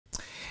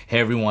Hey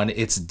everyone,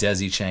 it's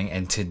Desy Cheng,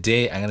 and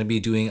today I'm going to be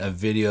doing a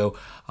video,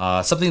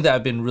 something that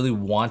I've been really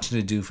wanting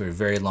to do for a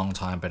very long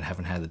time, but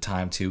haven't had the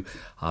time to.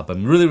 But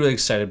I'm really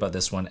excited about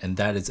this one, and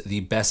that is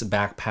the best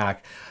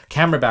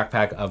camera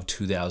backpack of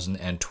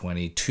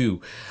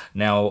 2022.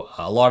 Now,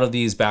 a lot of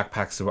these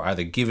backpacks were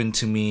either given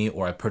to me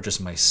or I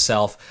purchased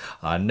myself.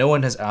 No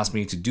one has asked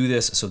me to do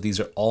this, so these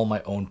are all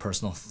my own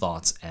personal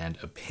thoughts and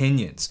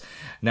opinions.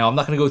 Now, I'm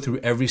not going to go through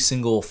every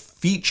single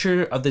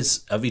feature of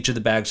each of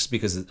the bags, just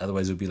because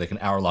otherwise it would be like an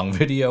hour-long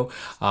video.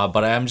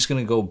 But I am just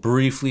going to go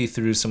briefly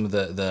through some of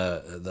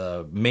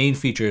the main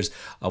features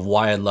of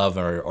why I love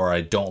or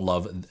I don't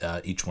love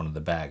each one of the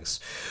bags.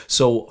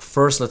 So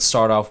first, let's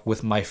start off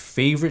with my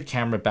favorite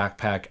camera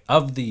backpack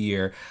of the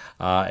year.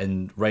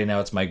 And right now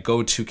it's my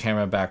go-to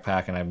camera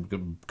backpack, and I'm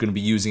going to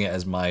be using it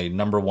as my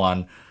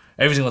 #1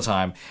 every single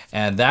time.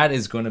 And that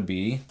is going to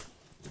be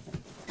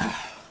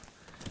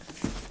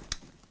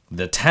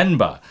the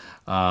Tenba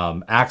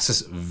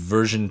Axis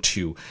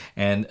V2.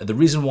 And the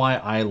reason why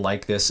I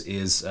like this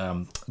is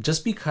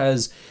just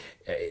because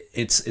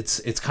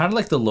it's kind of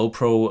like the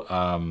Lowepro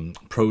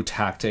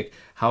ProTactic.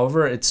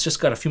 However, it's just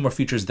got a few more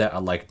features that I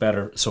like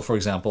better. So for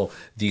example,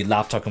 the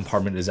laptop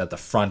compartment is at the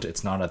front,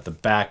 it's not at the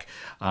back.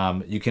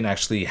 You can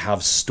actually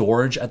have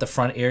storage at the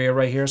front area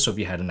right here. So if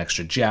you had an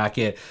extra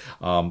jacket,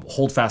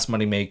 hold fast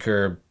money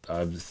maker,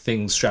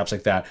 things, straps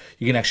like that,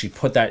 you can actually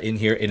put that in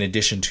here in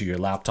addition to your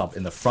laptop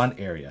in the front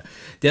area.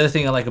 The other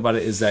thing I like about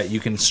it is that you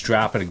can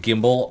strap a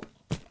gimbal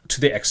to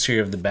the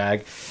exterior of the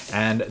bag.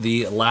 And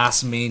the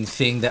last main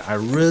thing that I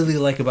really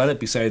like about it,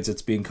 besides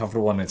it's being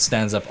comfortable and it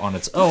stands up on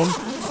its own,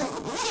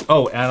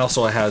 oh, and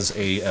also it has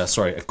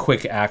a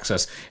quick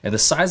access. And the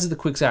size of the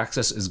quick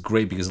access is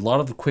great, because a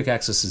lot of the quick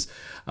accesses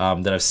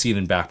that I've seen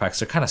in backpacks,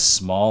 they're kind of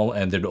small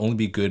and they'd only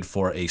be good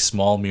for a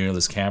small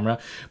mirrorless camera.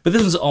 But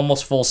this is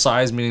almost full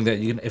size, meaning that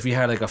you can, if you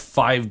had like a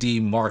 5D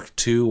Mark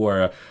II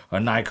or a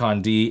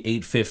Nikon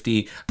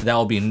D850, that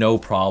will be no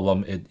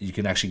problem. You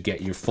can actually get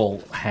your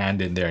full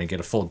hand in there and get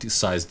a full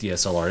size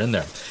DSLR in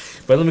there.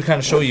 But let me kind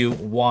of show you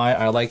why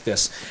I like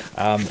this.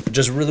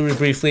 Just really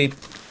briefly,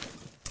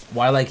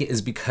 why I like it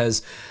is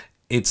because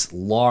it's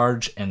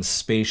large and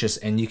spacious,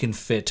 and you can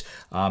fit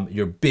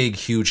your big,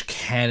 huge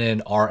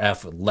Canon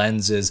RF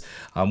lenses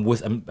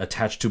with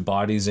attached to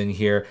bodies in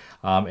here,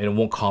 and it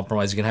won't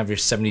compromise. You can have your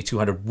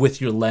 7200 with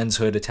your lens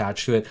hood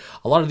attached to it.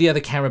 A lot of the other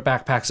camera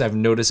backpacks I've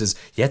noticed is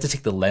you have to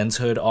take the lens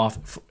hood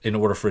off in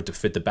order for it to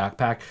fit the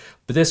backpack,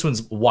 but this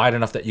one's wide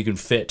enough that you can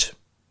fit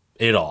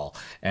it all.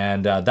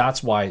 And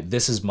that's why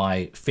this is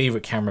my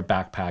favorite camera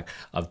backpack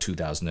of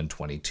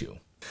 2022.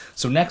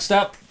 So next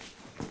up,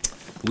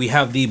 we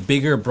have the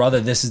bigger brother.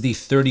 This is the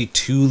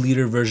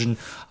 32-liter version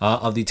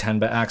of the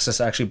Tenba Axis.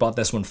 I actually bought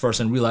this one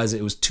first and realized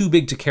it was too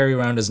big to carry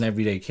around as an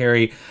everyday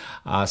carry,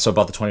 so I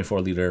bought the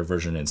 24-liter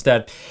version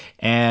instead.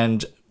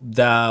 And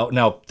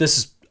now this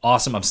is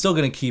awesome. I'm still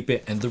going to keep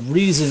it, and the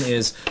reason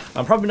is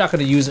I'm probably not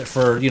going to use it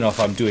for, you know, if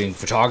I'm doing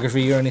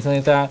photography or anything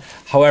like that.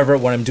 However,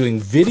 when I'm doing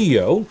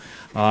video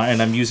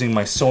and I'm using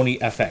my Sony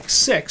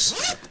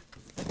FX6,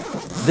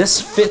 this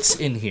fits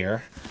in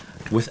here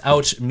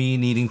without me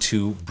needing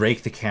to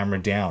break the camera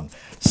down.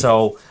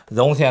 So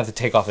the only thing I have to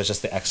take off is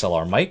just the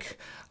XLR mic.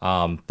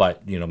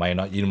 But you might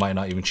not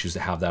even choose to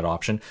have that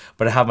option.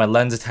 But I have my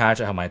lens attached,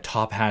 I have my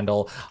top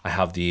handle, I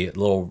have the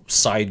little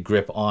side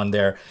grip on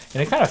there,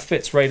 and it kind of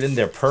fits right in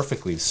there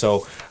perfectly.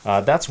 So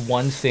that's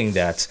one thing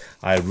that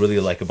I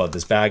really like about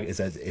this bag, is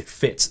that it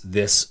fits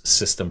this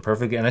system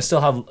perfectly, and I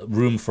still have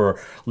room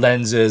for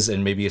lenses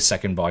and maybe a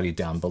second body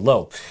down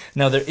below.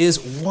 Now there is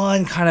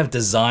one kind of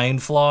design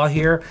flaw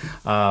here,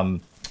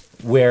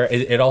 where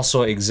it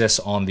also exists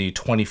on the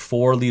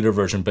 24-liter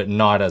version, but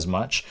not as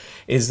much,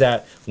 is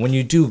that when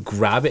you do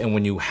grab it and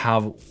when you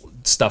have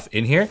stuff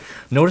in here,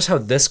 notice how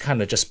this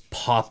kind of just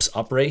pops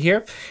up right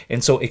here,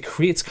 and so it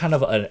creates kind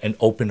of an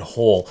open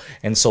hole,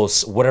 and so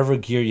whatever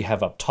gear you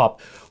have up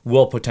top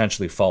will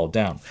potentially fall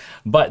down.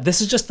 But this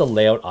is just the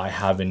layout I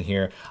have in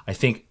here. I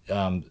think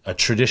a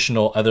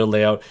traditional other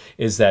layout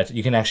is that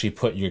you can actually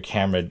put your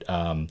camera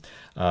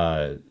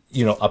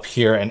up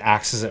here and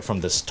access it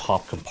from this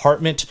top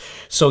compartment.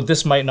 So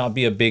this might not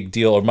be a big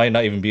deal, or might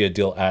not even be a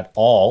deal at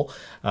all.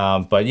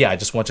 But yeah, I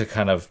just want to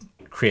kind of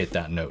create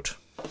that note.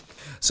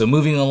 So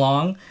moving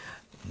along,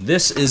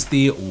 this is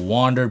the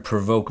Wandrd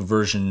Prvke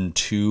version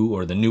 2,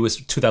 or the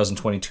newest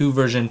 2022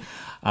 version,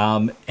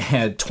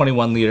 and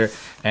 21 liter.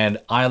 And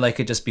I like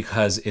it just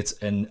because it's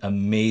an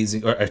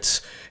amazing, or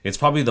it's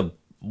probably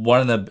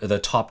one of the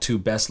top 2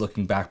 best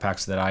looking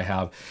backpacks that I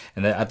have.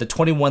 And at the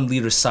 21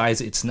 liter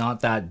size, it's not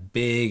that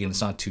big and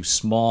it's not too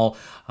small.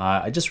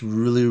 I just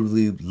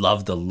really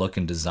love the look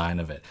and design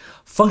of it.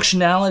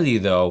 Functionality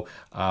though,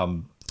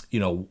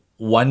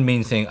 one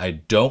main thing I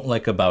don't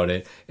like about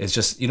it is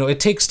just, it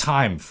takes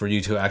time for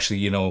you to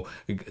actually,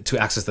 to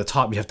access the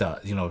top. You have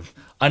to,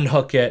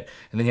 unhook it,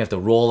 and then you have to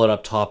roll it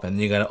up top, and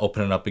then you got to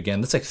open it up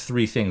again. That's like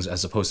 3 things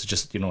as opposed to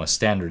just, you know, a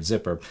standard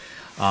zipper.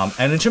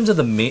 And in terms of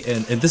the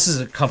and this is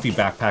a comfy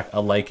backpack, I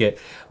like it,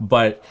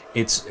 but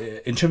it's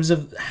in terms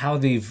of how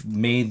they've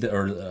made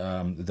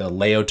the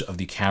layout of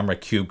the camera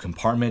cube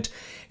compartment,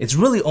 it's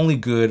really only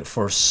good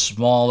for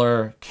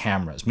smaller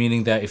cameras,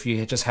 meaning that if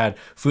you just had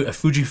a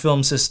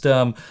Fujifilm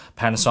system,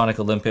 Panasonic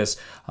Olympus,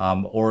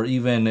 or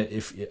even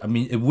if, I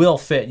mean, it will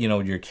fit, you know,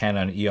 your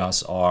Canon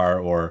EOS R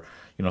or,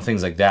 you know,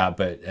 things like that,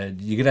 but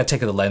you're gonna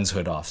take the lens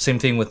hood off. Same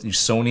thing with your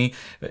Sony.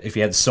 If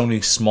you had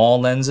Sony small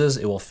lenses,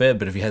 it will fit,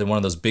 but if you had one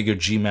of those bigger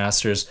G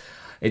Masters,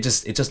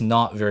 it's just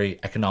not very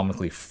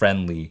economically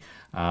friendly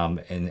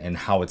in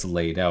how it's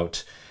laid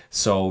out.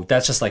 So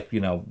that's just like,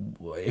 you know,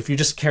 if you're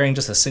just carrying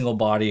just a single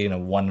body, you know,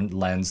 one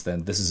lens,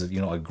 then this is,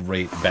 you know, a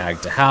great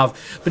bag to have.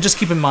 But just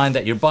keep in mind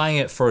that you're buying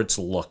it for its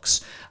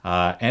looks,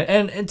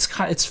 and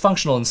it's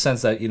functional in the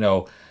sense that, you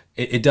know,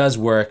 it does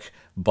work,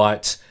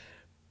 but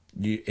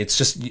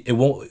it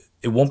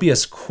won't be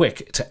as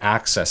quick to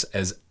access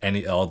as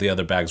all the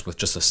other bags with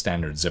just a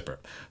standard zipper.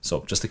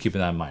 So just to keep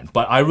that in mind.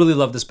 But I really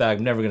love this bag.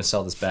 I'm never gonna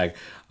sell this bag.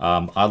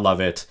 I love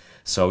it.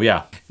 So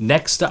yeah.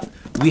 Next up,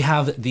 we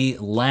have the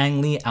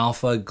Langley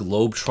Alpha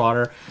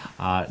Globetrotter.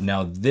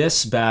 Now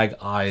this bag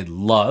I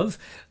love.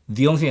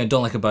 The only thing I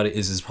don't like about it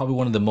is it's probably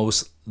one of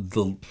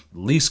the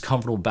least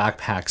comfortable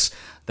backpacks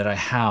that I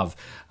have.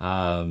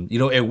 You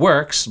know, it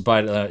works,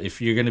 but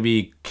if you're gonna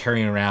be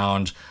carrying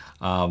around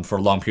for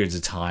long periods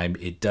of time,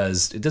 it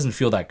doesn't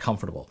feel that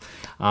comfortable.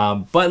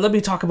 But let me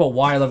talk about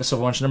why I love it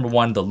so much. Number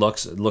one, it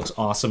looks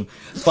awesome.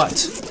 But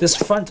this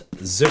front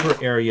zipper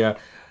area,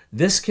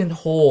 this can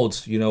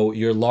hold, you know,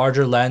 your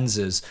larger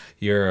lenses,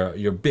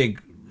 your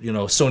big, you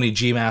know, Sony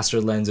G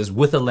Master lenses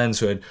with a lens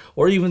hood,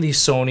 or even these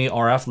Sony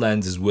RF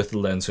lenses with the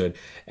lens hood,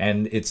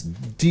 and it's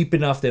deep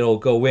enough that it'll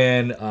go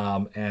in,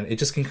 and it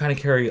just can kind of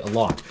carry a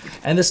lot.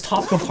 And this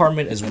top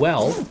compartment as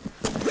well,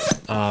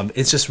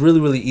 it's just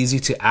really easy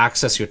to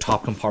access your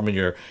top compartment,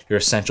 your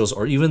essentials,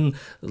 or even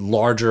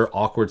larger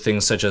awkward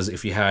things such as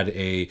if you had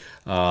a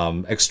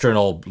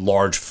external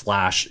large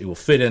flash, it will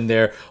fit in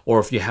there, or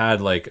if you had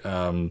like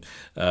a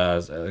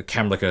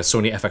camera like a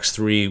Sony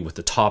FX3 with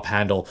the top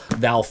handle,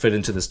 that'll fit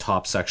into this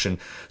top section.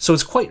 So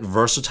it's quite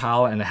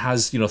versatile, and it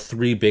has, you know,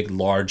 3 big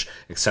large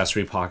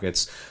accessory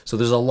pockets. So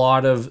there's a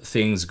lot of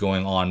things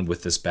going on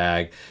with this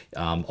bag,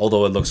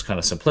 although it looks kind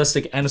of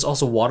simplistic, and it's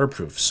also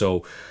waterproof.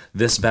 So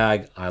this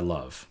bag I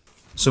love.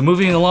 So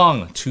moving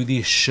along to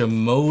the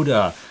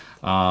Shimoda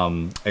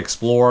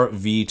Explore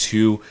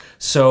V2.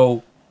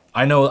 So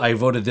I know I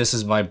voted this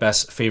as my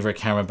best favorite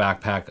camera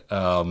backpack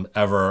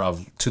ever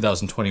of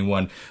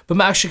 2021, but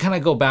I'm actually kind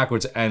of go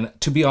backwards, and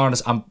to be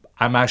honest, I'm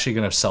actually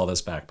going to sell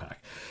this backpack.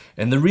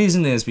 And the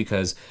reason is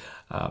because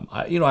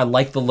you know, I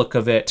like the look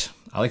of it,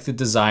 I like the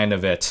design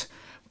of it,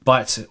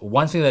 but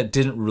one thing that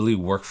didn't really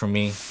work for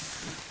me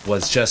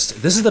was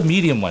just, this is the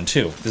medium one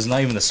too, this is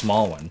not even the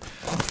small one,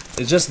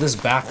 it's just this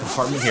back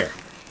compartment here.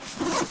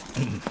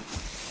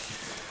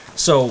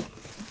 So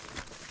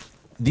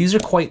these are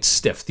quite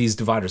stiff, these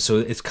dividers, so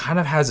it kind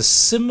of has a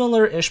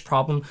similar-ish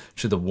problem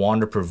to the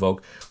Wandrd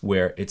Prvke,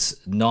 where it's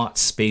not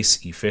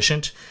space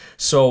efficient.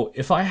 So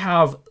if I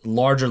have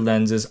larger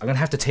lenses, I'm gonna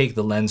have to take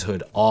the lens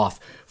hood off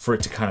for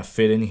it to kind of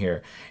fit in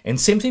here. And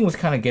same thing with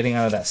kind of getting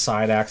out of that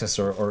side axis,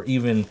 or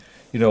even,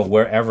 you know,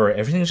 wherever,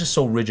 everything's just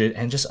so rigid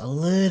and just a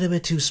little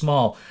bit too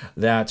small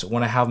that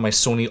when I have my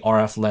Sony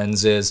RF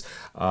lenses,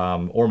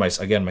 or my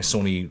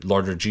Sony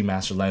larger G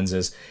Master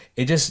lenses,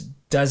 it just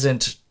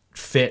doesn't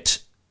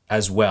fit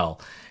as well.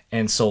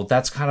 And so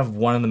that's kind of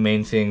one of the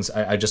main things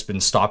I just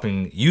been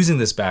stopping using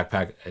this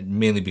backpack,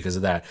 mainly because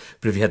of that.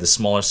 But if you had the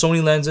smaller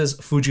Sony lenses,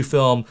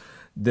 Fujifilm,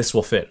 this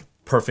will fit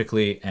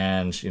perfectly,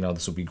 and, you know,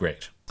 this will be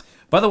great.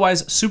 But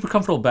otherwise, super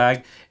comfortable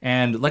bag.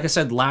 And like I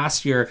said,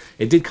 last year,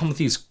 it did come with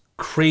these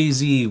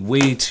crazy,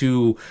 way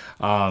too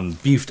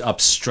beefed up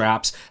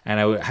straps, and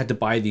I had to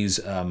buy these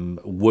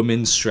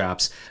women's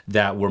straps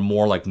that were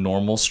more like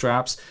normal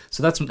straps.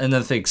 So that's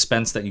another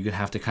expense that you could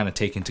have to kind of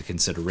take into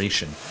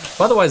consideration.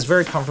 But otherwise,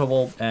 very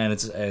comfortable, and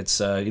it's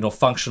you know,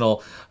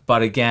 functional.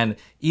 But again,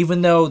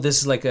 even though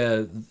this is like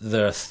the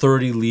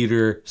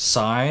 30-liter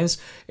size,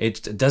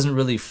 it doesn't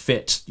really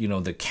fit, you know,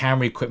 the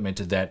camera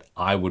equipment that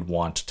I would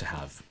want to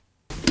have.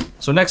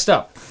 So next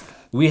up,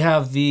 we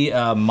have the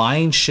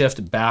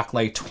Mindshift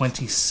Backlight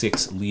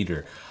 26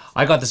 liter.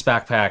 I got this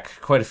backpack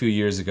quite a few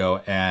years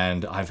ago,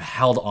 and I've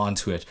held on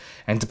to it.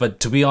 But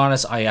to be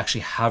honest, I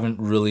actually haven't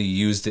really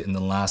used it in the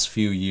last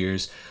few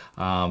years.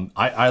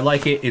 I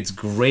like it. It's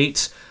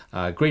great.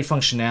 Great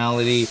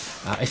functionality.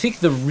 I think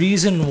the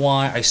reason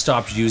why I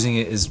stopped using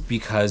it is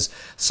because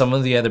some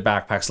of the other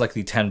backpacks, like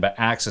the Tenba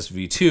Axis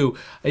V2,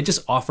 it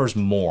just offers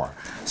more.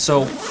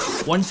 So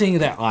one thing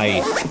that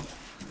I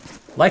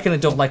like and I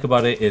don't like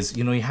about it is,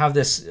 you know, you have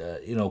this,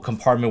 you know,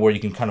 compartment where you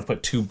can kind of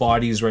put 2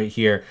 bodies right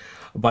here,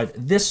 but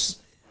this,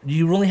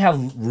 you only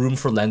have room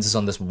for lenses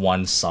on this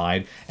one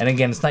side, and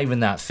again, it's not even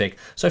that thick.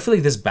 So I feel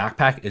like this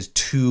backpack is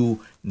too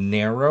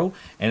narrow,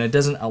 and it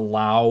doesn't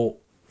allow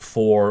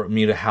for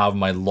me to have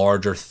my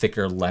larger,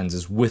 thicker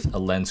lenses with a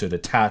lens hood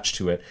attached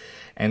to it.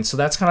 And so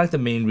that's kind of like the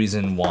main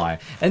reason why.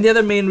 And the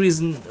other main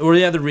reason, or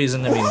the other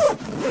reason, I mean,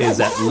 is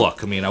that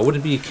look. I mean, I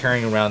wouldn't be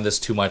carrying around this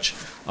too much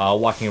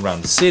walking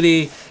around the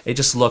city. It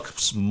just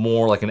looks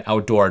more like an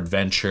outdoor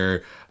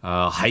adventure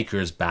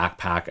hiker's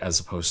backpack as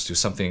opposed to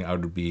something I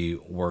would be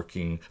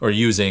working or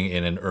using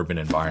in an urban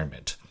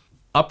environment.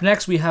 Up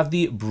next, we have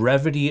the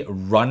Brevite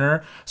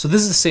Runner. So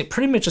this is the same,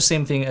 pretty much the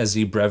same thing as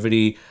the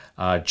Brevite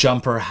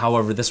jumper.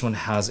 However, this one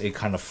has a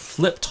kind of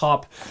flip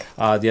top.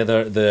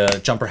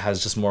 The jumper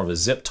has just more of a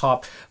zip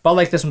top. But I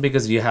like this one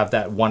because you have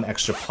that one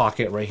extra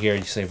pocket right here.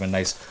 You save a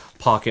nice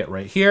pocket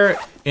right here,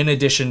 in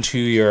addition to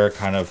your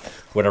kind of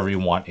whatever you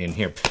want in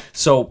here.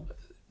 So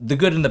the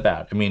good and the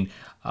bad. I mean,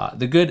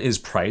 the good is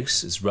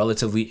price. It's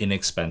relatively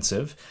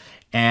inexpensive.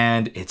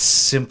 And it's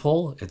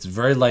simple, it's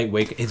very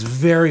lightweight, it's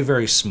very,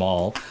 very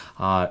small.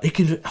 It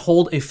can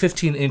hold a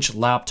 15-inch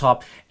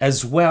laptop,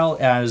 as well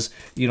as,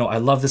 you know, I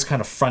love this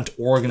kind of front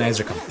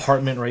organizer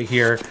compartment right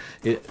here.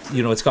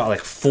 It's got like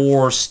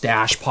 4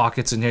 stash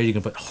pockets in here. You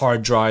can put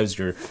hard drives,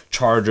 your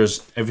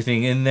chargers,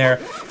 everything in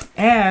there.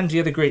 And the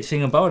other great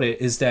thing about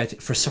it is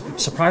that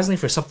surprisingly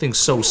for something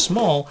so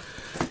small,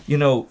 you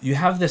know, you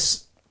have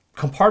this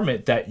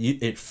compartment that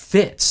it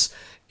fits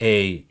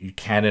a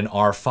Canon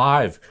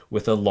R5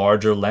 with a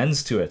larger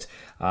lens to it,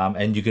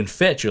 and you can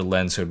fit your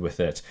lens hood with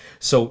it.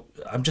 So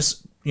I'm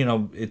just, you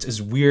know, it's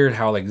weird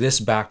how like this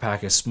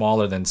backpack is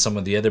smaller than some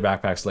of the other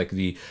backpacks like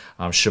the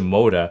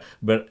Shimoda,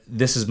 but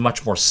this is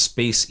much more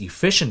space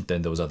efficient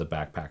than those other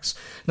backpacks.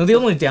 Now the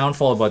only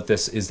downfall about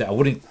this is that I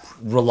wouldn't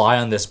rely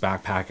on this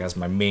backpack as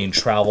my main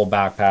travel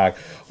backpack,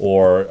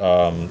 or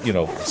you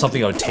know,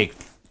 something I would take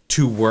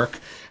to work.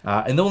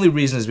 And the only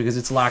reason is because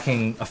it's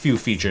lacking a few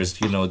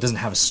features. You know, it doesn't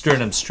have a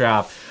sternum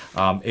strap.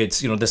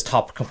 It's, you know, this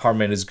top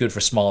compartment is good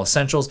for small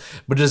essentials,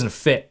 but it doesn't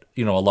fit,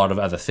 you know, a lot of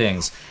other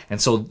things. And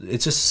so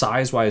it's just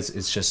size-wise,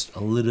 it's just a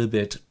little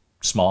bit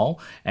small.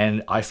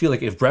 And I feel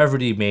like if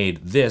Brevite made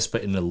this,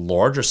 but in a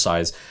larger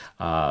size,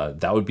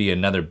 that would be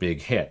another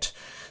big hit.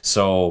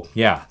 So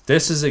yeah,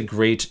 this is a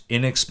great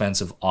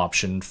inexpensive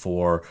option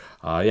for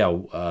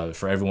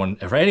for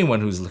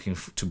anyone who's looking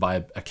to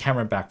buy a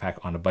camera backpack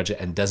on a budget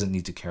and doesn't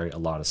need to carry a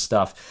lot of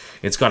stuff.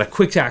 It's got a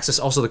quick access.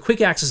 Also, the quick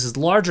access is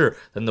larger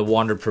than the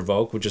Wandrd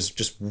Prvke, which is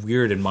just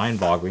weird and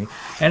mind-boggling,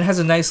 and it has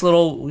a nice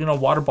little, you know,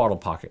 water bottle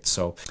pocket.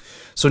 So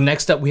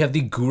next up we have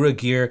the Gura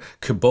Gear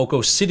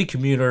Kiboko City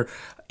Commuter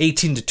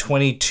 18 to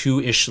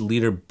 22-ish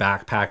liter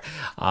backpack.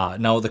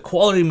 Now the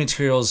quality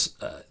materials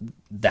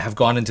that have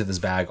gone into this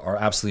bag are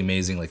absolutely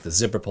amazing, like the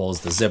zipper pulls,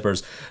 the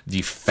zippers,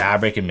 the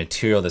fabric and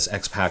material, this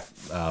X-Pack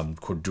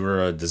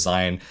Cordura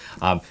design.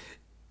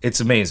 It's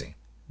amazing.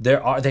 They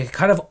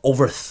kind of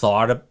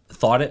overthought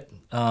it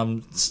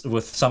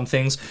with some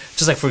things,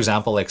 just like, for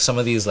example, like some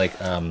of these like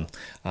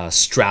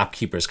strap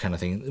keepers kind of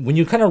thing. When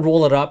you kind of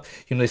roll it up,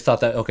 you know, they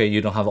thought that, okay,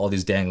 you don't have all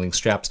these dangling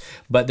straps,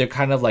 but they're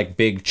kind of like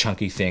big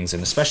chunky things.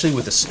 And especially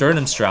with the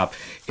sternum strap,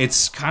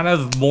 it's kind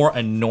of more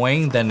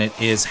annoying than it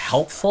is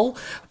helpful,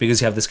 because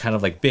you have this kind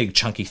of like big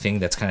chunky thing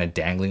that's kind of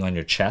dangling on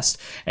your chest.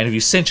 And if you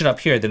cinch it up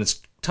here, then it's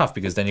tough,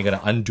 because then you're going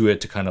to undo it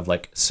to kind of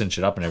like cinch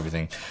it up and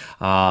everything.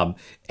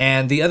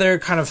 And the other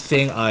kind of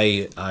thing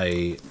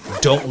I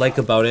don't like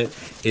about it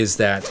is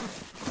that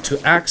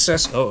to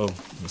access,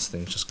 this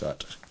thing just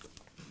got,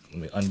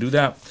 let me undo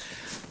that.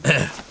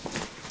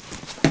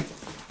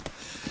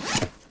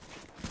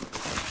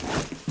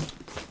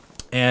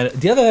 And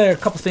the other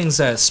couple things,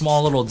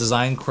 small little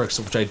design quirks,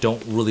 which I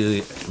don't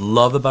really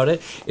love about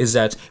it, is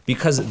that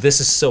because this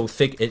is so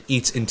thick, it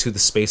eats into the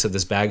space of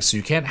this bag. So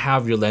you can't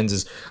have your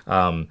lenses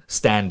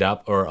stand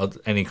up, or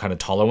any kind of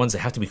taller ones. They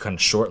have to be kind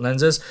of short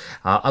lenses.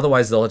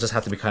 Otherwise, they'll just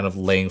have to be kind of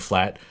laying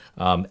flat.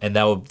 And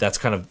that's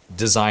kind of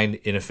design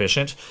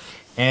inefficient.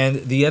 And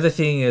the other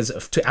thing is,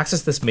 to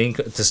access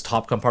this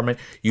top compartment,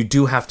 you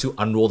do have to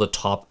unroll the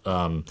top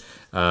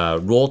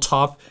roll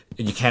top.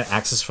 You can't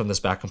access from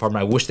this back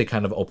compartment. I wish they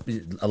kind of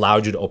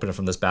allowed you to open it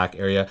from this back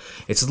area.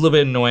 It's a little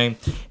bit annoying.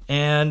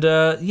 And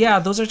yeah,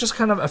 those are just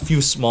kind of a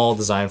few small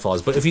design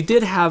flaws. But if you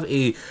did have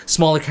a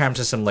smaller camera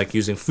system, like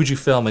using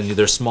Fujifilm and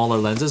their smaller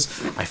lenses,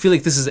 I feel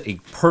like this is a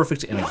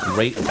perfect and a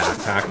great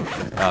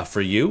backpack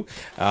for you.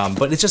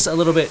 But it's just a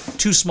little bit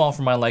too small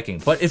for my liking.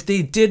 But if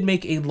they did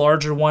make a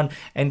larger one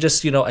and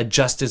just, you know,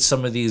 adjusted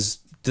some of these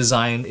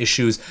design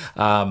issues,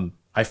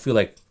 I feel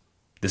like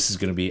this is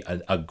going to be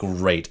a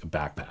great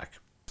backpack.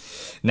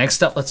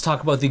 Next up, let's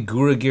talk about the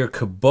Gura Gear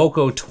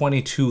Kiboko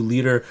 22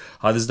 liter.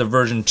 This is the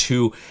version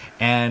 2,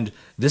 and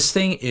this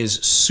thing is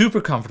super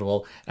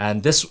comfortable,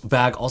 and this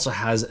bag also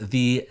has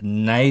the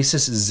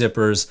nicest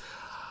zippers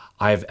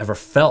I've ever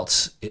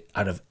felt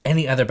out of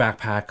any other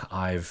backpack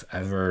I've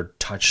ever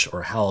touched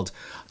or held.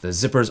 The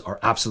zippers are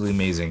absolutely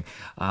amazing.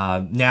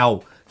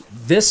 Now,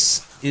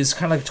 this is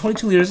kind of like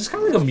 22 liters. It's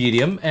kind of like a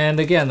medium, and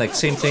again, like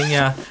same thing,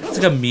 yeah, it's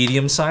like a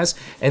medium size,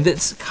 and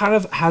it's kind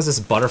of has this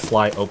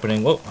butterfly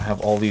opening. Whoa, I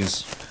have all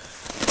these.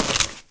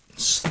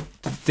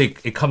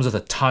 it comes with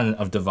a ton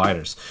of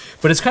dividers.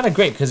 But it's kind of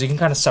great because you can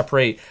kind of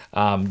separate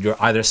your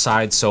either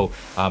side. So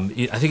I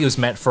think it was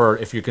meant for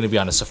if you're going to be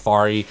on a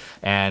safari,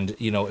 and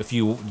if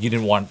you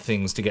didn't want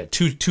things to get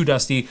too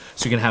dusty,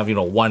 so you can have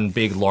one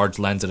big large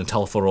lens and a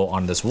telephoto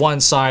on this one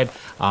side,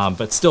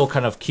 but still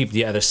kind of keep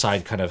the other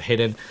side kind of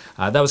hidden.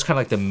 That was kind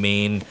of like the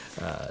main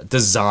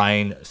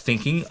design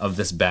thinking of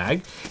this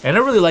bag, and I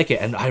really like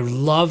it. And I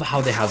love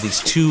how they have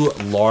these two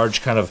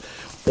large kind of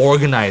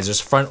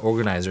front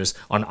organizers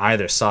on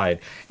either side,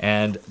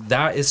 and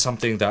that is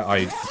something that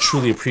I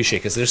truly appreciate,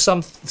 because there's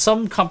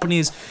some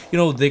companies,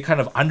 they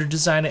kind of under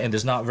design it and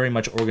there's not very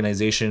much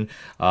organization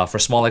for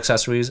small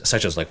accessories,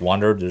 such as like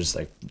Wandrd. There's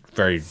like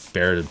very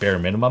bare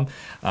minimum,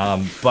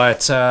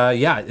 but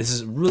yeah, this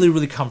is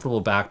really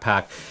comfortable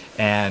backpack.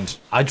 And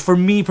for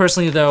me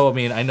personally, though, I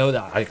mean, I know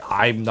that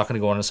I'm not going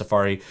to go on a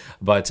safari,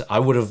 but I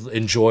would have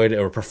enjoyed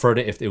or preferred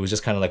it if it was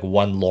just kind of like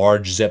one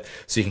large zip,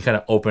 so you can kind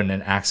of open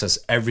and access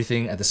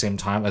everything at the same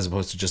time, as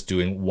opposed to just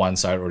doing one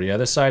side or the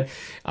other side.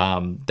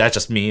 That's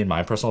just me, in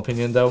my personal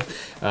opinion, though.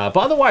 But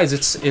otherwise,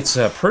 it's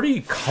a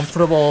pretty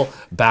comfortable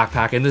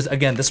backpack. And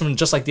this one,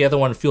 just like the other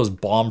one, feels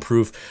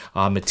bomb-proof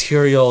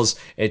materials.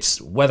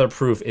 It's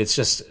weatherproof. It's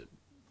just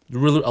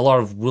really a lot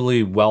of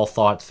really well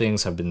thought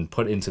things have been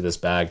put into this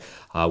bag,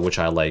 which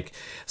I like.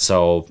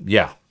 So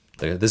yeah,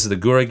 this is the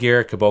Gura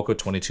Gear Kiboko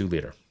 22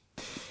 liter.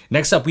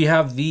 Next up, we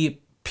have the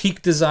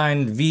Peak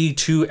Design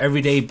V2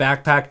 Everyday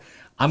Backpack.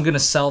 I'm gonna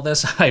sell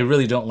this. I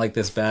really don't like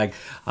this bag.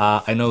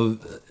 I know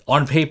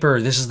on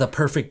paper this is the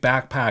perfect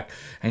backpack,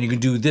 and you can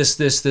do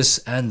this,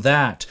 and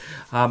that.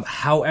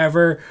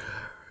 However,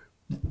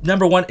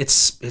 number one,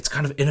 it's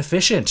kind of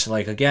inefficient.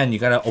 Like, again, you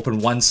gotta open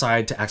one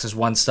side to access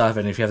one stuff,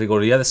 and if you have to go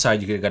to the other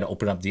side, you gotta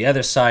open up the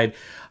other side.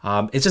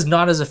 It's just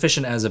not as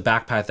efficient as a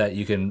backpack that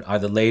you can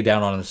either lay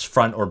down on its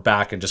front or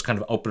back and just kind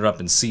of open it up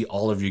and see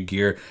all of your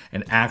gear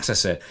and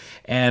access it.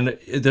 And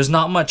there's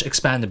not much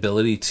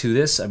expandability to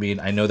this. I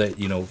mean, I know that,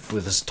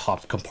 with this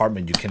top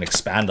compartment, you can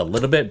expand a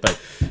little bit, but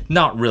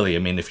not really. I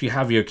mean, if you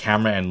have your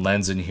camera and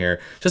lens in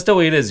here, just the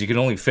way it is, you can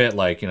only fit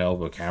like,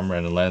 a camera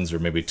and a lens, or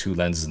maybe two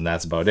lenses, and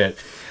that's about it.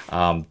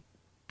 And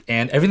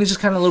everything's just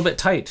kind of a little bit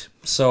tight.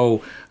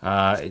 So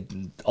it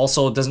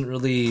also doesn't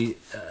really,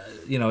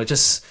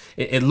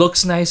 it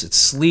looks nice, it's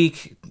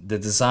sleek, the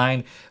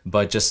design,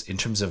 but just in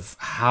terms of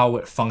how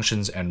it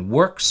functions and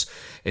works,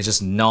 it's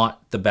just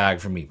not the bag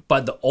for me.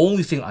 But the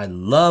only thing I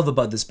love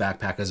about this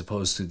backpack, as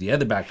opposed to the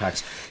other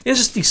backpacks, is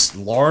just these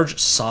large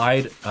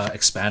side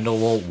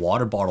expandable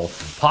water bottle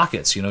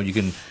pockets. You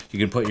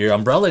can put your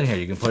umbrella in here,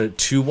 you can put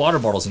 2 water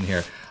bottles in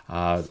here.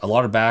 A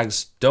lot of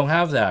bags don't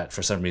have that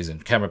for some reason,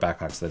 camera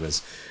backpacks that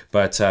is,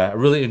 but I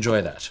really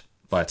enjoy that.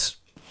 But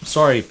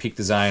sorry, Peak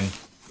Design,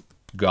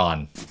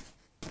 gone.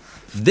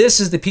 This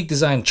is the Peak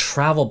Design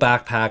travel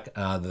backpack,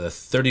 the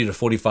 30 to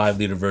 45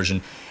 liter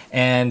version,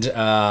 and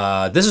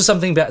this is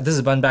something. This is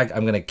a bun bag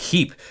I'm gonna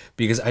keep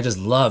because I just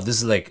love. This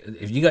is like,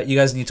 if you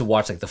guys need to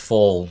watch like the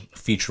full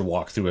feature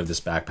walkthrough of this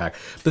backpack.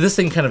 But this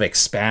thing kind of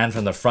expands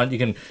from the front. You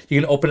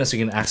can open it so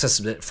you can access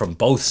it from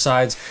both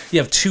sides. You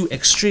have 2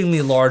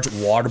 extremely large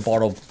water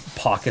bottle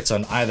pockets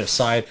on either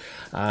side.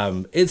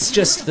 It's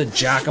just the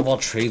jack of all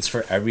trades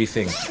for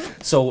everything.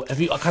 So if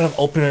you kind of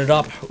open it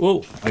up,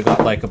 oh, I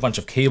got like a bunch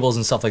of cables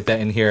and stuff like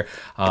that in here.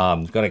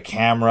 Got a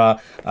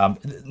camera.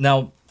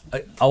 Now,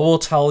 I will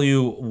tell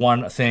you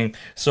one thing.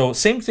 So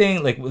same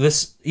thing, like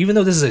this, even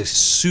though this is a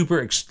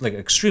super,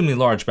 extremely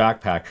large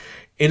backpack,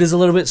 it is a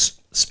little bit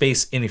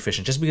space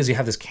inefficient, just because you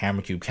have this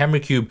camera cube. Camera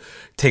cube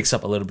takes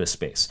up a little bit of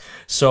space.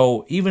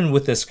 So even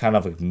with this kind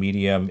of like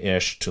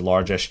medium-ish to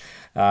large-ish,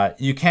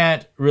 you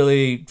can't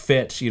really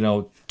fit,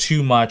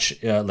 too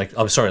much,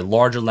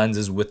 larger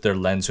lenses with their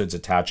lens hoods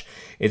attached.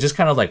 It's just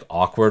kind of like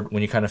awkward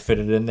when you kind of fit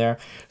it in there.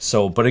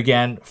 So, but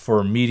again,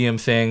 for medium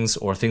things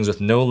or things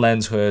with no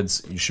lens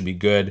hoods, you should be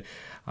good.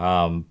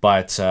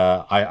 But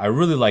I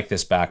really like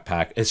this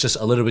backpack. It's just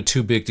a little bit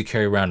too big to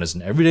carry around as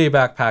an everyday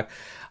backpack.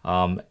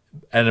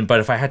 But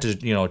if I had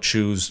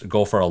to,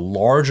 go for a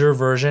larger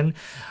version,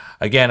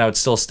 again, I would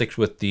still stick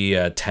with the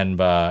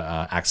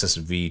Tenba Axis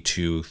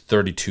V2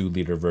 32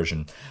 liter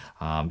version.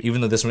 Even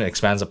though this one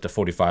expands up to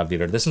 45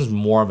 liter, this is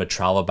more of a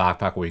travel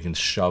backpack where you can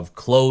shove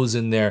clothes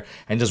in there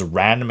and just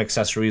random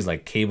accessories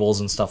like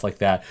cables and stuff like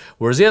that.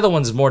 Whereas the other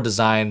one is more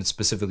designed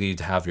specifically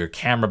to have your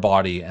camera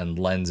body and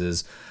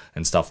lenses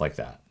and stuff like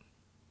that.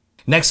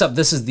 Next up,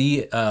 this is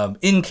the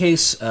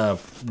Incase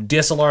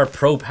DSLR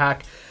Pro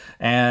Pack.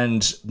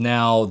 And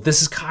now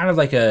this is kind of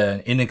like an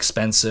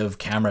inexpensive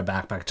camera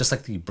backpack, just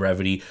like the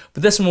Brevite,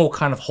 but this one will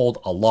kind of hold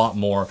a lot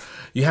more.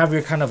 You have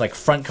your kind of like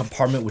front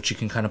compartment, which you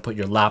can kind of put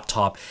your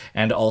laptop,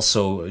 and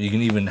also you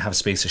can even have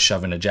space to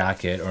shove in a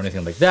jacket or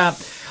anything like that.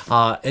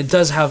 It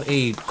does have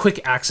a quick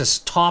access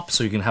top,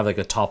 so you can have like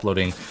a top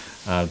loading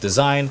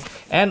design.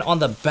 And on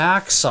the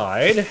back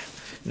side,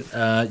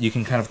 you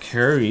can kind of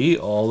carry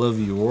all of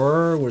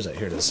your, where's that?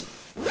 Here it is.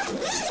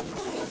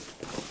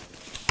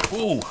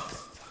 Ooh.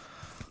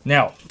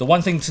 Now, the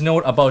one thing to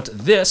note about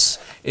this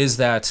is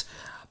that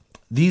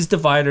these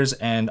dividers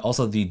and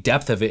also the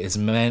depth of it is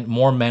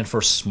more meant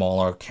for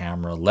smaller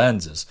camera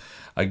lenses.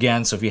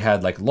 Again, so if you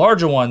had like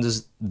larger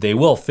ones, they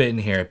will fit in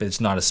here, but it's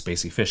not as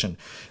space efficient.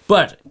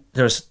 But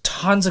there's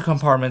tons of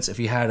compartments if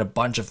you had a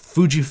bunch of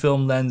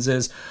Fujifilm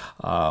lenses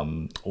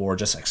or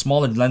just like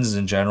smaller lenses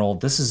in general.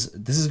 This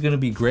is going to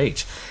be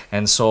great.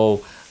 And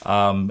so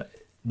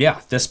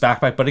yeah, this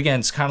backpack, but again,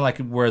 it's kind of like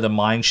where the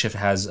Mindshift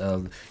has, you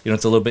know,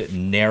 it's a little bit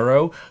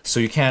narrow, so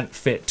you can't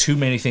fit too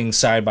many things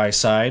side by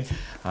side,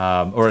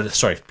 or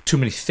sorry, too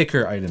many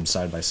thicker items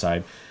side by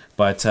side.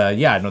 But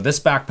yeah, no,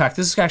 this backpack,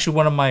 this is actually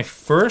one of my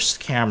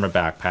first camera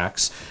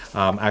backpacks.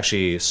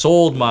 Actually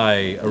sold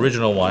my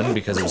original one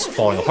because it was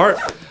falling apart,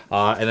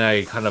 and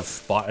I kind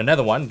of bought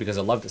another one because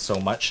I loved it so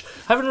much.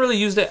 I haven't really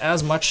used it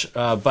as much,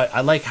 but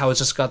I like how it's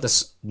just got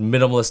this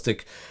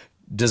minimalistic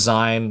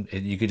design.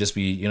 You could just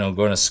be, you know,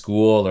 going to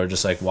school or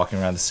just like walking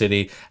around the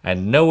city,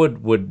 and no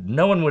one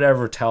would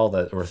ever tell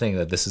that or think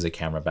that this is a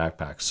camera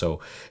backpack. So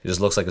it just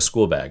looks like a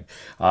school bag.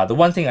 The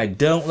one thing I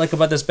don't like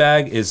about this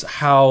bag is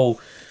how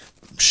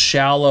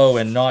shallow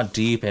and not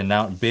deep and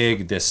not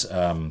big this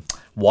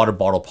water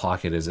bottle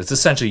pocket is. It's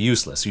essentially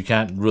useless. You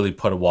can't really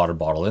put a water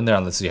bottle in there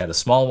unless you had a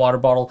small water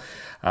bottle.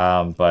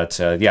 But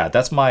yeah,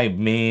 that's my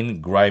main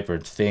gripe or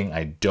thing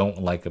I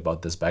don't like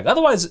about this bag.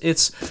 Otherwise,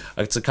 it's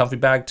a comfy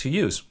bag to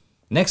use.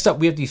 Next up,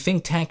 we have the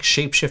Think Tank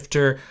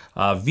Shapeshifter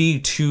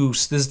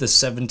V2. This is the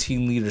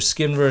 17-liter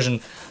skin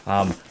version.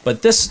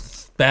 But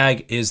this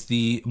bag is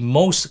the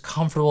most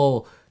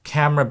comfortable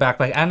camera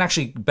backpack, and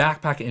actually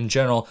backpack in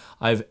general,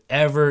 I've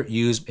ever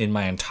used in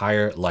my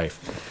entire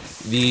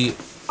life.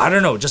 I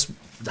don't know, just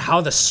how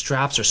the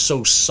straps are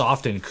so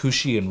soft and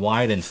cushy and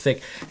wide and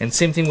thick, and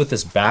same thing with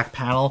this back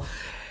panel.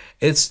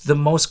 It's the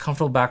most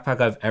comfortable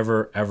backpack I've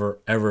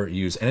ever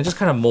used, and it just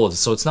kind of molds,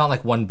 so it's not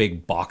like one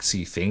big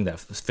boxy thing that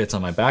fits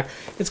on my back.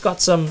 It's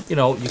got some, you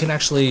know, you can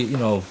actually, you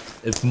know,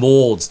 it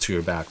molds to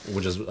your back,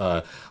 which is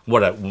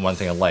one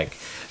thing I like.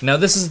 Now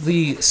this is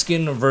the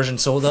skin version,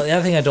 so the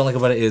other thing I don't like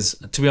about it is,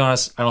 to be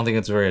honest, I don't think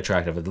it's very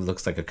attractive. It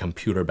looks like a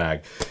computer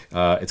bag.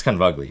 It's kind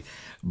of ugly,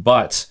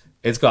 but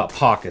it's got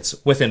pockets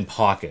within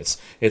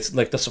pockets. It's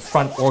like this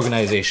front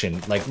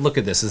organization. Like, look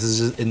at this. This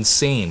is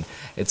insane.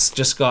 It's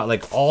just got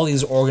like all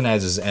these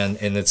organizers, and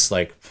it's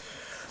like,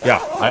 yeah,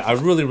 I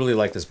really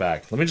like this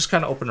bag. Let me just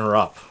kind of open her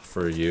up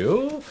for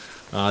you.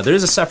 There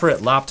is a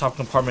separate laptop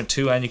compartment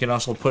too, and you can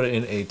also put it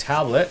in a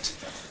tablet.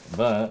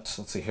 But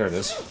let's see, here it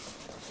is.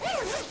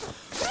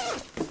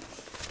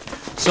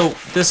 So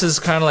this is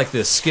kind of like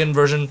the skin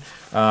version.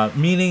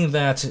 Meaning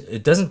that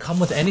it doesn't come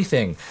with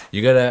anything.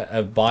 You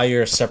gotta buy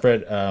your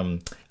separate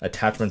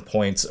attachment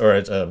points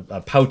or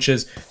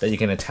pouches that you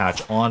can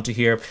attach onto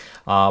here.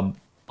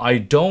 I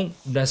don't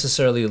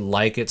necessarily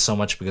like it so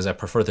much because I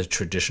prefer the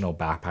traditional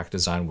backpack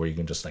design where you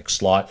can just like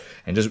slot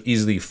and just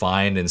easily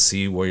find and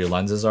see where your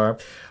lenses are.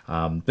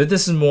 But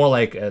this is more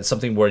like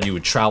something where you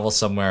would travel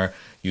somewhere,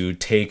 you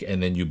take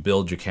and then you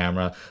build your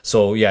camera.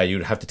 So yeah,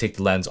 you'd have to take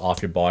the lens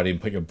off your body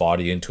and put your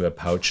body into a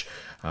pouch.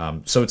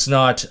 So it's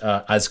not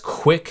as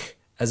quick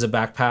as a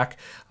backpack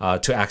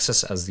to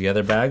access as the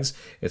other bags.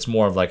 It's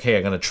more of like, hey,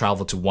 I'm gonna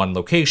travel to one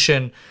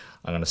location,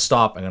 I'm gonna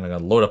stop, I'm gonna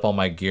load up all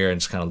my gear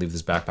and just kind of leave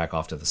this backpack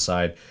off to the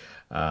side.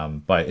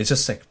 But it's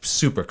just like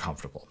super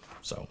comfortable.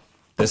 So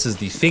this is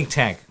the Think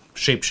Tank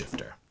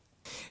Shapeshifter.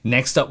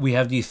 Next up, we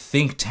have the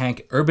Think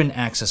Tank Urban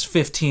Access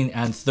 15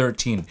 and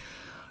 13.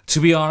 To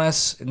be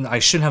honest, I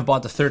shouldn't have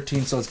bought the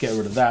 13, so let's get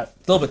rid of that.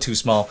 A little bit too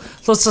small.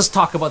 So let's just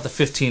talk about the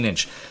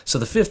 15-inch. So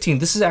the 15,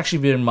 this has actually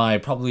been my,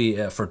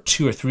 probably for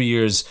 2 or 3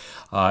 years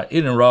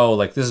in a row,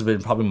 like this has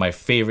been probably my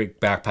favorite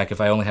backpack.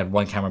 If I only had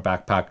one camera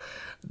backpack,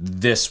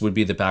 this would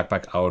be the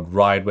backpack I would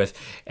ride with.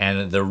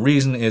 And the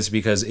reason is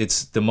because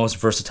it's the most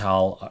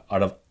versatile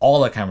out of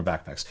all the camera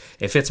backpacks.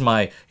 It fits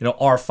my, you know,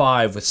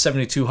 R5 with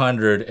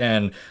 7200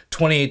 and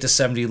 28 to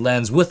 70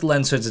 lens with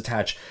lens hoods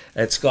attached.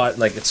 It's got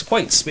like, it's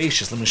quite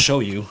spacious. Let me show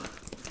you.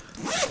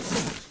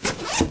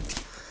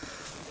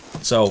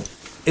 So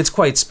it's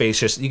quite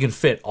spacious. You can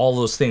fit all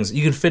those things.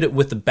 You can fit it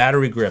with the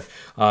battery grip.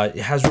 It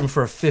has room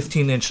for a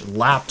 15-inch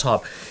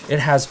laptop. It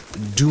has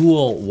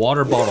dual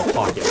water bottle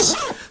pockets.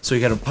 So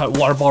you got a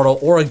water bottle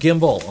or a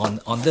gimbal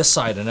on this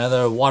side,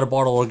 another water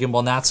bottle or gimbal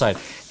on that side.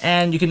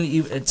 And you can,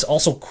 it's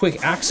also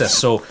quick access.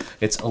 So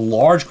it's a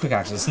large quick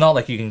access. It's not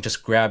like you can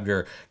just grab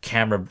your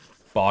camera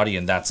body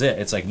and that's it.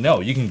 It's like,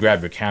 no, you can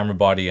grab your camera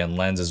body and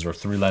lenses or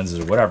 3 lenses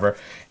or whatever,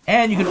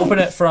 and you can open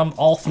it from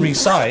all 3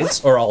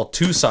 sides or all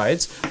 2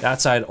 sides,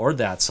 that side or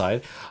that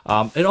side.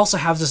 It also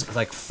has this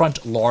like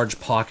front large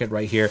pocket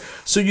right here,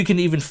 so you can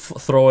even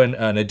throw in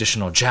an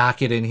additional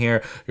jacket in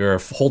here, your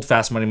hold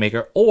fast money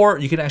maker, or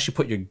you can actually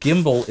put your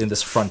gimbal in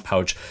this front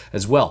pouch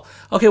as well.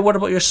 Okay, what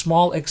about your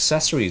small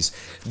accessories?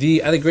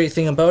 The other great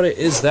thing about it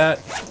is that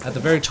at the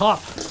very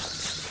top,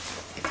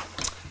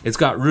 it's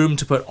got room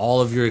to put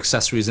all of your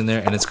accessories in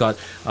there, and it's got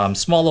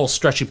small little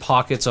stretchy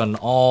pockets on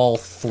all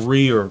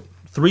 3 or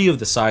 3 of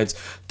the sides,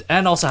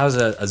 and also has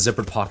a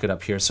zippered pocket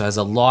up here, so it has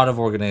a lot of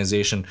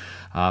organization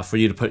for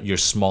you to put your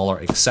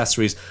smaller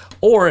accessories.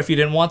 Or if you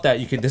didn't want that,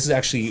 you could, this is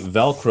actually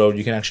Velcroed,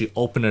 you can actually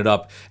open it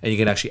up and you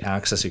can actually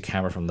access your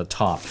camera from the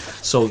top.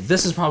 So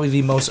this is probably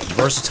the most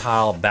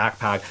versatile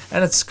backpack,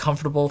 and it's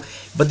comfortable,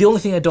 but the only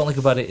thing I don't like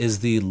about it is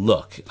the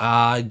look.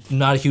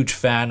 Not a huge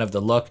fan of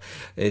the look.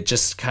 It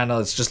just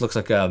looks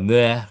like a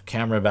meh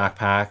camera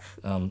backpack.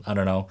 I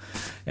don't know,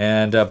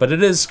 and but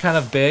it is kind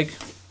of big.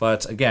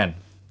 But again,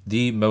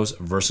 the most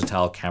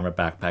versatile camera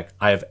backpack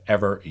I have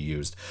ever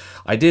used.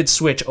 I did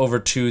switch over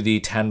to the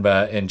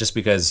Tenba, and just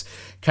because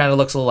it kind of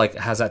looks a little like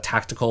it has that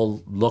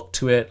tactical look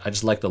to it, I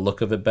just like the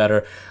look of it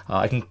better.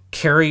 I can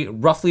carry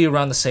roughly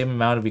around the same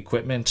amount of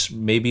equipment,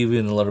 maybe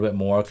even a little bit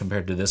more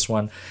compared to this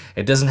one.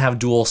 It doesn't have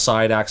dual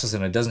side access,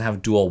 and it doesn't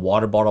have dual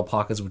water bottle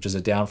pockets, which is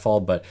a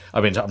downfall, but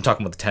I mean, I'm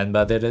talking about the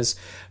Tenba, that is.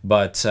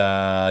 But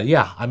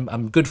yeah,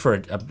 I'm good for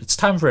it. It's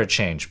time for a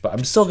change, but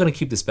I'm still going to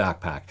keep this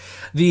backpack.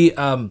 The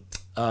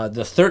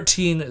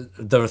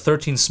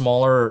 13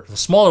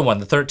 smaller one,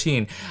 the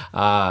 13,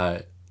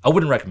 I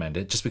wouldn't recommend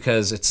it just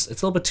because it's a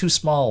little bit too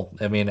small.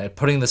 I mean,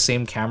 putting the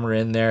same camera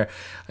in there,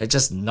 it's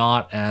just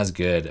not as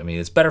good. I mean,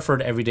 it's better for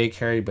an everyday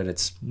carry, but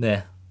it's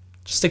meh.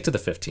 Just stick to the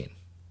 15.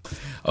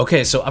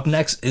 Okay, so up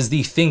next is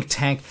the Think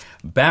Tank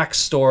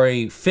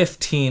Backstory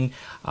 15.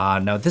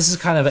 Now this is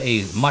kind of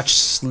a much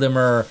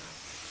slimmer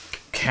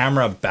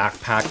camera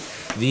backpack.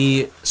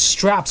 The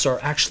straps are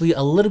actually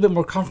a little bit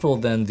more comfortable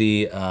than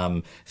the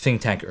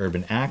Think Tank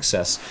Urban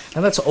Access.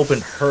 And let's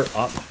open her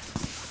up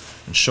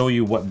and show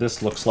you what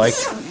this looks like.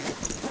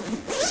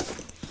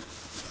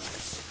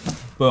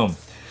 Boom.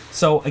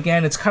 So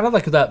again, it's kind of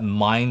like that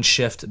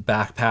Mindshift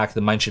backpack,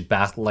 the Mindshift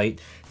Backlight.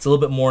 It's a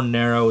little bit more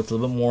narrow, it's a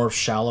little bit more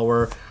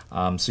shallower,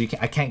 so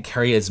I can't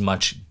carry as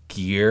much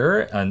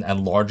gear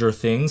and larger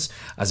things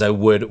as I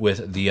would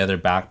with the other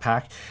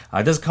backpack.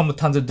 It does come with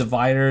tons of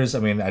dividers. I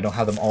mean, I don't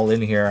have them all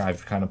in here.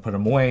 I've kind of put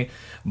them away.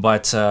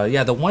 But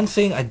yeah, the one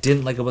thing I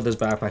didn't like about this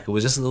backpack, it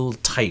was just a little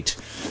tight.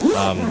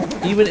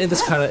 Even in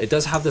this kind of, it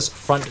does have this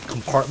front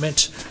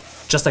compartment,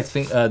 just like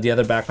the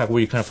other backpack where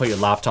you kind of put your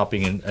laptop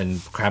in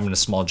and cram in a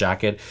small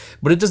jacket,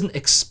 but it doesn't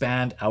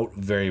expand out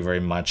very, very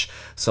much.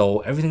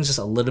 So everything's just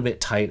a little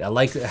bit tight. I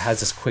like it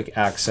has this quick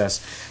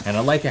access, and I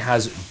like it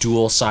has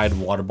dual side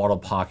water bottle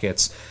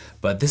pockets,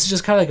 but this is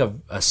just kind of like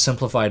a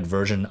simplified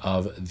version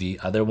of the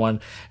other one.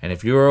 And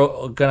if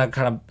you're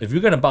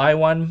gonna buy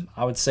one,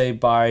 I would say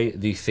buy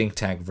the Think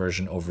Tank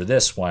version over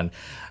this one.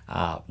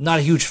 Not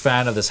a huge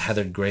fan of this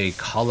heathered gray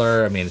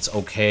color. I mean, it's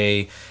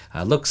okay,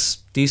 looks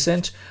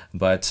decent,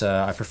 but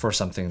I prefer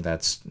something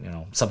that's, you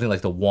know, something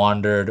like the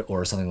Wandrd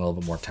or something a little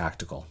bit more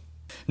tactical.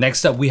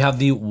 Next up, we have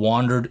the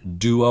Wandrd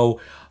Duo.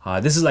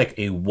 This is like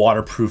a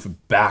waterproof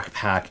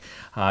backpack.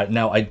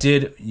 Now, I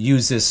did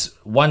use this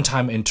one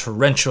time in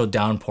torrential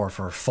downpour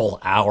for a full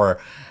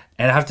hour,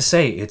 and I have to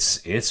say,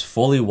 it's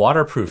fully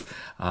waterproof.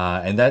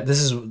 And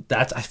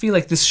I feel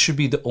like this should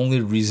be the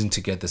only reason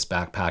to get this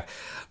backpack,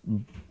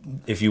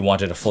 if you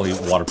wanted a fully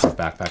waterproof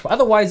backpack. But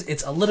otherwise,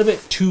 it's a little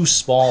bit too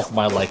small for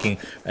my liking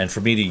and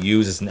for me to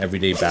use as an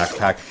everyday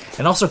backpack.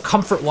 And also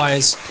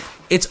comfort-wise,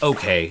 it's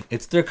okay.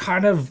 They're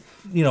kind of,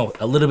 you know,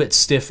 a little bit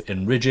stiff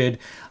and rigid,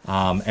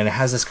 and it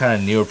has this kind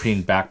of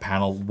neoprene back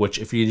panel, which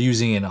if you're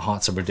using it in a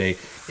hot summer day,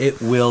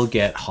 it will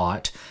get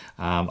hot.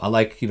 I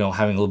like, you know,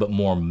 having a little bit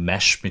more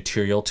mesh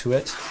material to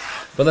it.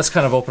 But let's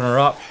kind of open her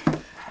up.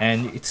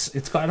 And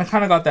it's kind of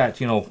got that,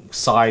 you know,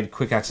 side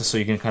quick access, so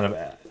you can kind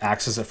of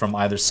access it from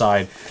either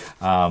side.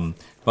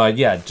 But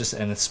yeah, just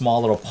in small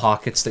little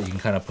pockets that you can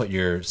kind of put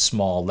your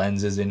small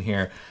lenses in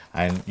here,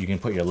 and you can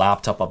put your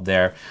laptop up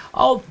there.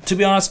 To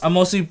be honest, I'm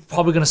mostly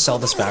probably gonna sell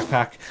this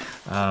backpack.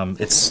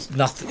 It's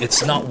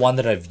not one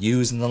that I've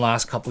used in the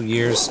last couple of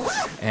years,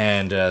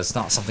 and it's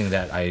not something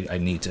that I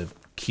need to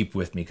keep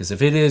with me, because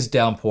if it is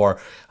downpour,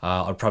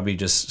 I'll probably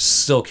just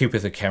still keep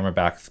with the camera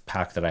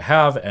backpack that I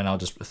have, and I'll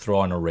just throw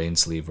on a rain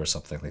sleeve or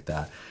something like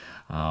that.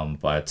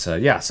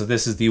 Yeah, so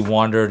this is the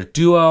Wandrd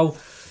Duo.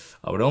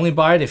 I would only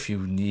buy it if you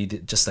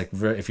need, just like,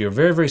 if you're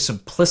very, very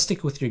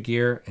simplistic with your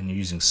gear and you're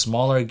using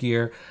smaller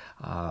gear,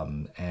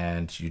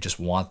 and you just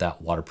want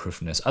that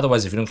waterproofness.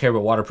 Otherwise, if you don't care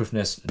about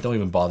waterproofness, don't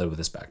even bother with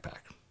this backpack.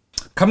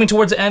 Coming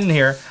towards the end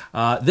here,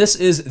 this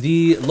is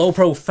the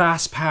Lowepro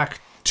Fastpack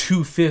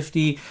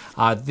 250.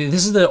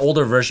 This is the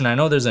older version. I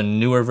know there's a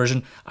newer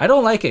version. I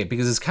don't like it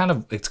because it's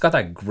got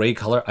that gray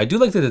color. I do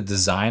like the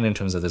design in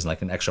terms of there's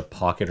like an extra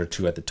pocket or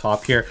two at the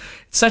top here.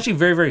 It's actually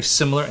very, very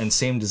similar and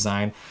same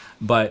design.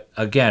 But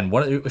again,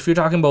 if you're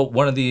talking about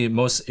one of the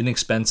most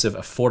inexpensive,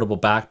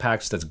 affordable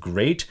backpacks that's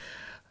great,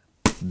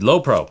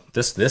 Lowepro.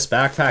 This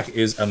backpack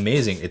is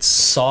amazing. It's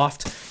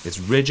soft, it's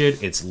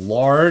rigid, it's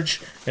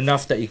large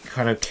enough that you can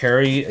kind of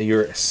carry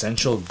your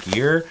essential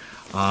gear.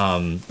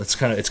 It's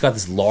got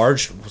this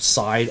large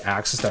side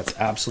axis that's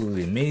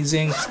absolutely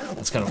amazing.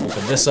 Let's kind of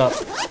open this up.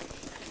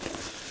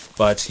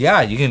 But yeah,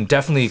 you can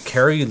definitely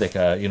carry like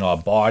a, you know, a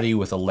body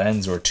with a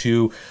lens or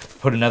two,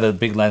 put another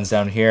big lens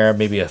down here,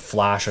 maybe a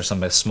flash or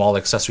some small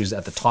accessories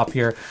at the top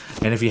here.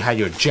 And if you had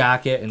your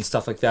jacket and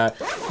stuff like that,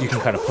 you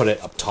can kind of put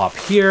it up top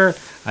here,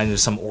 and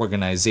there's some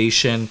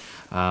organization.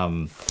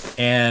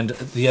 And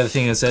the other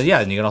thing is that,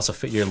 yeah, and you can also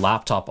fit your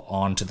laptop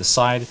onto the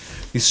side.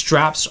 These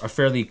straps are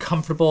fairly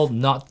comfortable,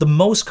 not the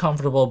most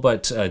comfortable,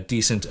 but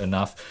decent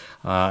enough.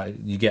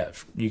 You get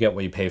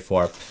what you pay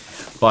for.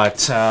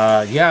 But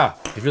yeah,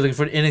 if you're looking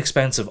for an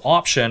inexpensive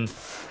option,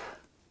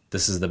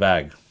 this is the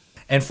bag.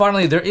 And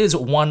finally, there is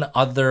one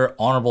other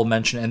honorable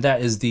mention, and that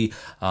is the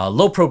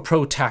Lowepro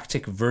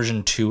ProTactic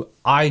version 2.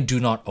 I do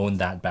not own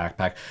that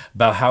backpack,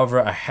 but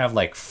however, I have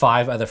like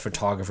 5 other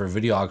photographer,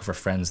 videographer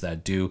friends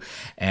that do,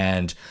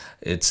 and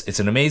it's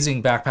an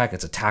amazing backpack.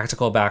 It's a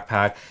tactical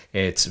backpack.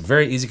 It's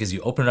very easy because you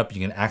open it up,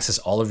 you can access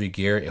all of your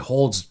gear. It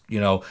holds, you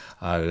know,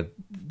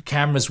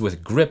 cameras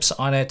with grips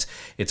on it.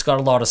 It's got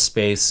a lot of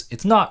space.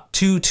 It's not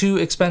too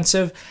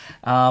expensive,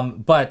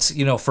 but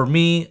you know, for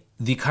me,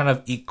 the kind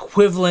of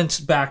equivalent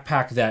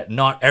backpack that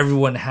not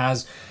everyone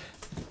has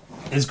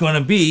is going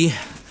to be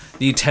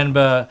the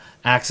Tenba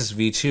Axis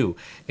V2.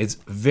 It's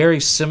very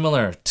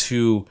similar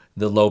to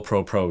the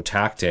Lowepro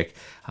ProTactic,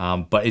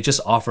 but it just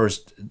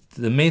offers,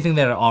 the main thing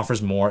that it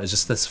offers more is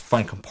just this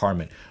front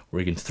compartment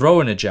where you can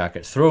throw in a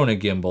jacket, throw in a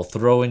gimbal,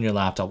 throw in your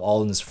laptop,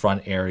 all in this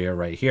front area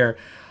right here.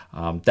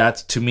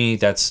 That's, to me,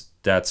 that's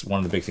one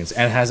of the big things.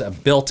 And it has a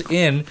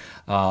built-in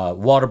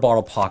water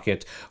bottle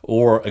pocket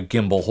or a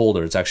gimbal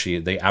holder. It's actually,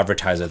 they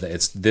advertise it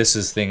that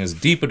this thing is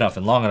deep enough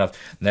and long enough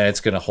that it's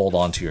going to hold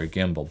on to your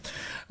gimbal.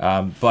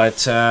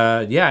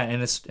 Yeah,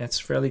 and it's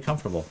fairly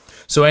comfortable.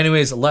 So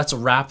anyways, let's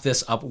wrap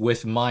this up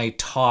with my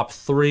top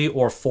 3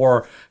 or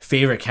 4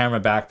 favorite camera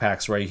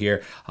backpacks right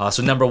here.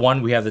 So number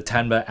 1, we have the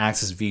Tenba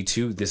Axis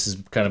V2. This is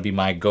going to be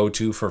my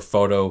go-to for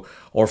photo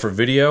or for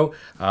video.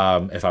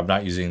 If I'm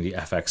not using the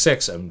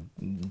FX6,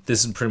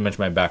 this is pretty much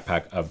my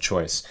backpack of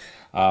choice.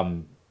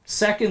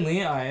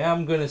 Secondly, I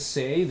am going to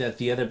say that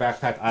the other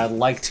backpack I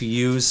like to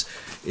use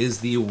is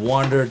the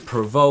Wandrd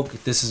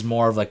Prvke. This is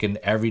more of like an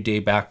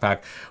everyday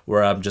backpack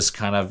where I'm just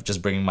kind of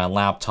just bringing my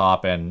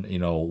laptop and, you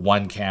know,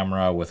 one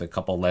camera with a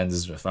couple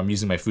lenses. If I'm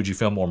using my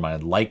Fujifilm or my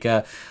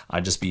Leica,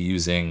 I'd just be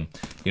using,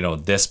 you know,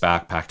 this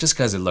backpack just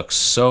because it looks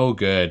so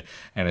good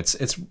and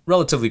it's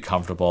relatively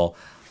comfortable.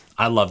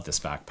 I love this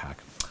backpack.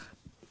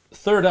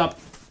 Third up,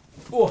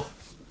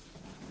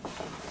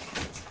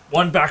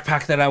 one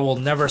backpack that I will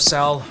never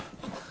sell,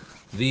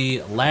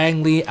 the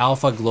Langley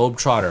Alpha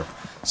Globetrotter.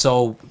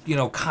 So, you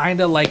know,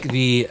 kind of like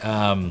the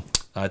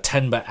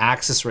Tenba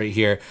Axis right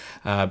here.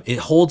 It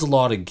holds a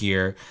lot of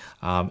gear,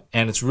 and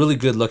it's really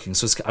good looking.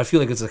 So I feel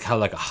like it's kind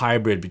of like a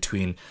hybrid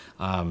between,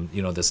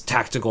 you know, this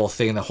tactical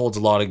thing that holds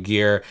a lot of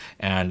gear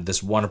and this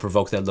Wandrd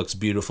Prvke that looks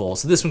beautiful.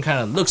 So this one kind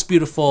of looks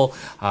beautiful,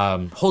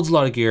 holds a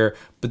lot of gear,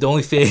 but the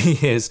only thing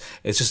is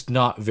it's just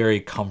not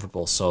very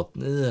comfortable. So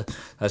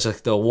that's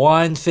like the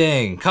one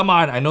thing. Come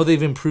on, I know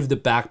they've improved the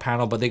back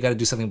panel, but they got to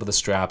do something with the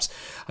straps.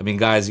 I mean,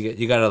 guys,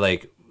 you got to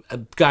like,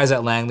 guys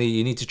at Langley,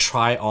 you need to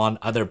try on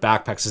other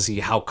backpacks to see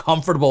how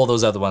comfortable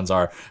those other ones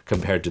are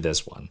compared to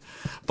this one.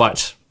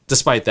 But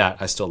despite that,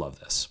 I still love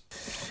this.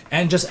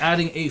 And just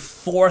adding a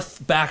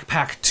 4th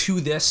backpack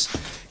to this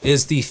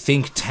is the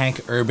Think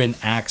Tank Urban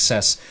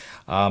Access.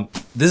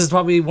 This is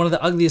probably one of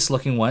the ugliest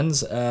looking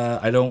ones.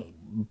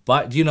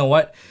 But you know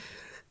what?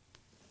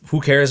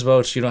 Who cares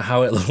about, you know,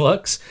 how it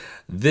looks?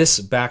 This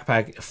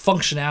backpack,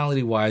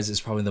 functionality wise, is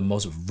probably the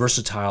most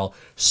versatile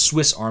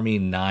Swiss Army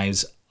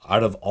knives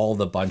out of all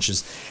the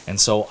bunches, and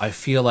so I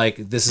feel like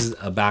this is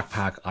a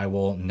backpack I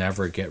will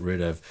never get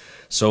rid of.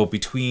 So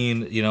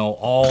between, you know,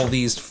 all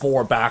these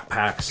 4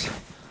 backpacks,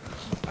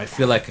 I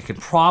feel like I could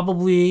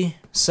probably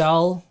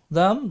sell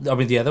them, I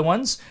mean the other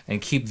ones,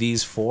 and keep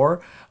these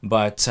 4,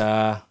 but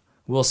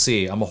we'll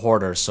see. I'm a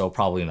hoarder, so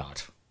probably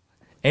not.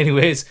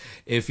 Anyways,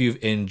 if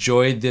you've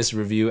enjoyed this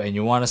review and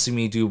you want to see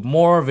me do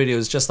more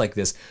videos just like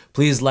this,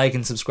 please like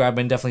and subscribe,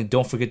 and definitely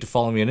don't forget to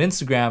follow me on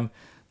Instagram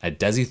at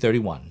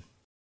Desy31.